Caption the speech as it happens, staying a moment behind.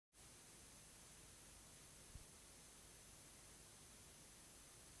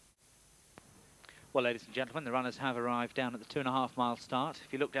Well, ladies and gentlemen, the runners have arrived down at the 2.5 mile start.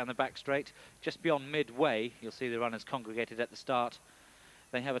 If you look down the back straight, just beyond midway, you'll see the runners congregated at the start.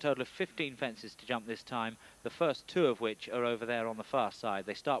 They have a total of 15 fences to jump this time, the first 2 of which are over there on the far side.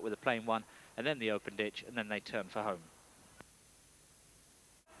 They start with a plain one, and then the open ditch, and then they turn for home.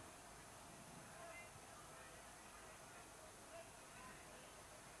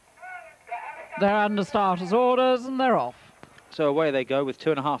 They're under starters' orders and they're off. So away they go with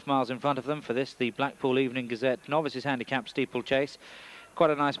 2.5 miles in front of them for this, the Blackpool Evening Gazette Novices Handicap Steeplechase. Quite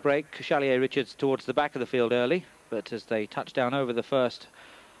a nice break. Chalier Richards towards the back of the field early, but as they touch down over the first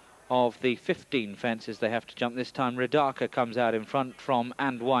of the 15 fences they have to jump this time, Ridaka comes out in front from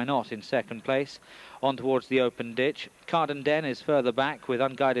And Why Not in second place, on towards the open ditch. Carden Den is further back with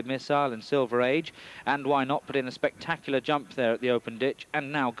Unguided Missile and Silver Age. And Why Not put in a spectacular jump there at the open ditch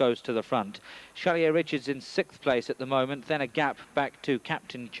and now goes to the front. Chalier Richards in 6th place at the moment, then a gap back to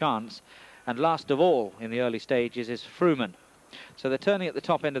Captain Chance, and last of all in the early stages is Fruman. So they're turning at the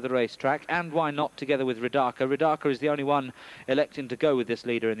top end of the racetrack, And Why Not together with Ridaka. Ridaka is the only one electing to go with this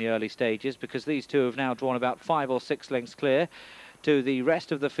leader in the early stages, because these two have now drawn about 5 or 6 lengths clear to the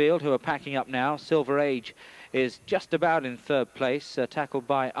rest of the field, who are packing up now. Silver Age is just about in 3rd place, tackled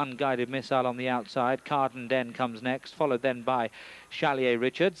by Unguided Missile on the outside. Carden Den comes next, followed then by Chalier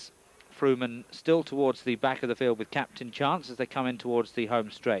Richards. Fruman still towards the back of the field with Captain Chance as they come in towards the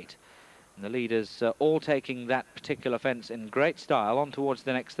home straight. And the leaders all taking that particular fence in great style. On towards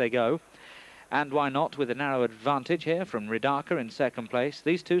the next they go. And Why Not with a narrow advantage here from Ridaka in 2nd place.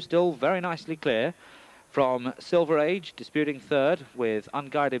 These two still very nicely clear from Silver Age, disputing 3rd with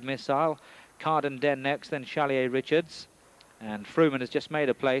Unguided Missile. Carden Den next, then Chalier Richards. And Fruman has just made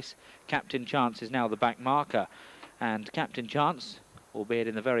a place. Captain Chance is now the back marker. And Captain Chance, albeit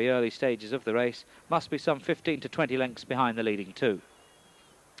in the very early stages of the race, must be some 15 to 20 lengths behind the leading 2.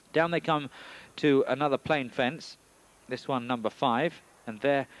 Down they come to another plain fence, this one number 5, and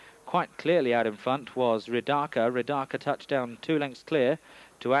there quite clearly out in front was Ridaka. Ridaka touched down 2 lengths clear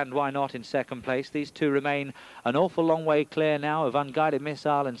to And Why Not in 2nd place. These two remain an awful long way clear now of Unguided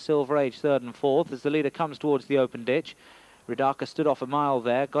Missile and Silver Age 3rd and 4th as the leader comes towards the open ditch. Ridaka stood off a mile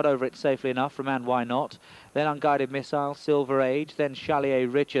there, got over it safely enough from And Why Not. Then Unguided Missile, Silver Age, then Chalier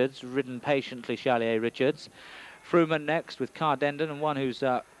Richards, ridden patiently Chalier Richards. Fruman next with Cardenden, and one who's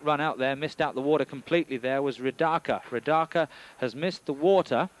run out there, missed out the water completely there, was Ridaka. Ridaka has missed the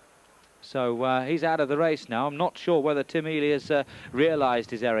water, so he's out of the race now. I'm not sure whether Tim Ely has realised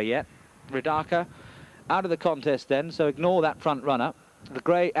his error yet. Ridaka out of the contest then, so ignore that front runner. The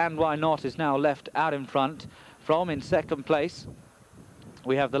grey And Why Not is now left out in front from in 2nd place.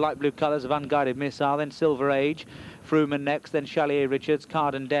 We have the light blue colours of Unguided Missile, then Silver Age, Fruman next, then Chalier Richards,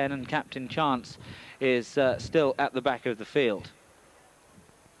 Carden Den, and Captain Chance is still at the back of the field.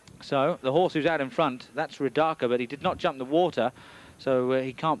 So the horse who's out in front, that's Ridaka, but he did not jump the water, so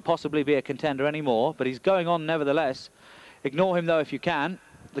he can't possibly be a contender anymore, but he's going on nevertheless. Ignore him though if you can.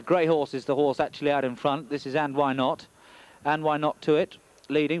 The grey horse is the horse actually out in front. This is And Why Not. And Why Not to it,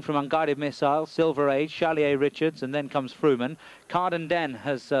 leading from Unguided Missile, Silver Age, Chalier Richards, and then comes Fruman. Carden Den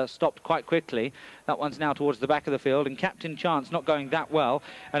has stopped quite quickly. That one's now towards the back of the field, and Captain Chance not going that well.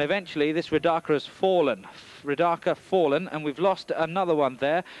 And eventually this Ridaka has fallen. Ridaka fallen, and we've lost another one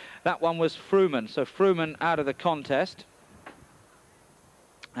there. That one was Fruman. So Fruman out of the contest.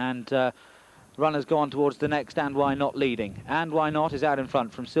 And runners go on towards the next, And Why Not leading. And Why Not is out in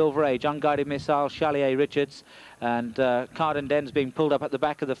front from Silver Age, Unguided Missile, Chalier Richards, and Carden Den's being pulled up at the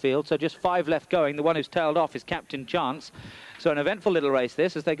back of the field. So just 5 left going. The one who's tailed off is Captain Chance. So an eventful little race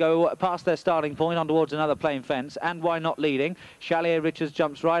this as they go past their starting point on towards another plain fence. And Why Not leading. Chalier Richards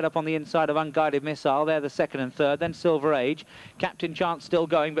jumps right up on the inside of Unguided Missile. They're the 2nd and 3rd. Then Silver Age. Captain Chance still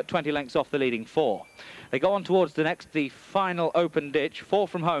going, but 20 lengths off the leading 4. They go on towards the next, the final open ditch, 4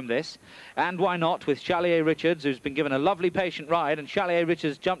 from home this. And Why Not with Chalier Richards, who's been given a lovely patient ride, and Chalier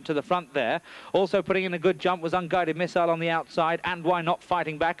Richards jumped to the front there. Also putting in a good jump was Unguided Missile on the outside, And Why Not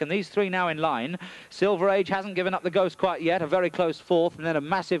fighting back, and these 3 now in line. Silver Age hasn't given up the ghost quite yet, a very close 4th, and then a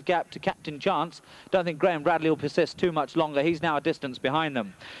massive gap to Captain Chance. Don't think Graham Bradley will persist too much longer. He's now a distance behind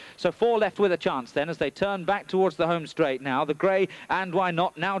them. So 4 left with a chance then as they turn back towards the home straight now. The grey And Why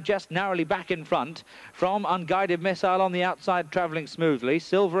Not now just narrowly back in front from Unguided Missile on the outside, travelling smoothly.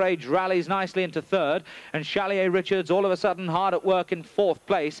 Silver Age rallies nicely into 3rd, and Chalier Richards all of a sudden hard at work in 4th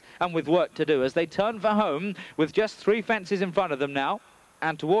place and with work to do as they turn for home with just 3 fences in front of them now.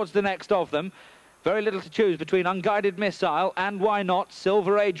 And towards the next of them, Very little to choose between Unguided Missile and Why Not.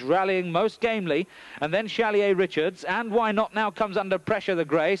 Silver Age rallying most gamely, and then Chalier Richards, and Why Not now comes under pressure, the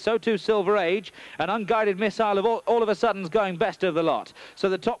grey. So too Silver Age, and Unguided Missile all of a sudden is going best of the lot. So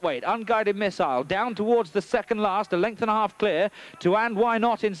the top weight, Unguided Missile, down towards the second last, a length and a half clear to And Why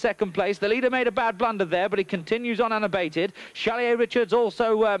Not in second place. The leader made a bad blunder there, but he continues on unabated. Chalier Richards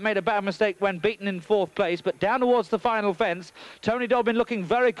also made a bad mistake when beaten in fourth place, but down towards the final fence. Tony Dobbin looking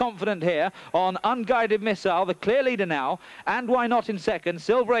very confident here on Unguided Missile, the clear leader now, and Why Not in second,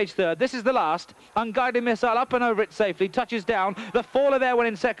 Silver Age third. This is the last. Unguided Missile up and over it safely, touches down. The faller there went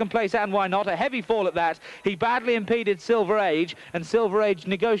in second place, and Why Not, a heavy fall at that. He badly impeded Silver Age, and Silver Age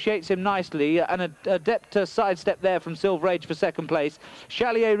negotiates him nicely. An adept sidestep there from Silver Age for second place.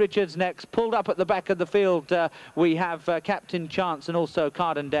 Chalier Richards next, pulled up at the back of the field. We have Captain Chance and also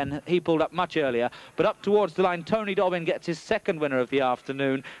Cardenden. He pulled up much earlier, but up towards the line, Tony Dobbin gets his second winner of the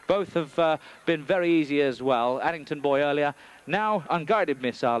afternoon. Both have been very easy as well. Addington Boy earlier. Now Unguided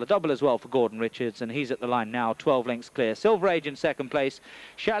Missile, a double as well for Gordon Richards, and he's at the line now, 12 lengths clear. Silver Age in second place.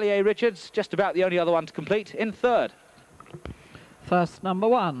 Chalier Richards, just about the only other one to complete, in third. First, number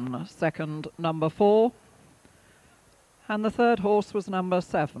 1. Second, number 4. And the third horse was number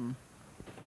 7.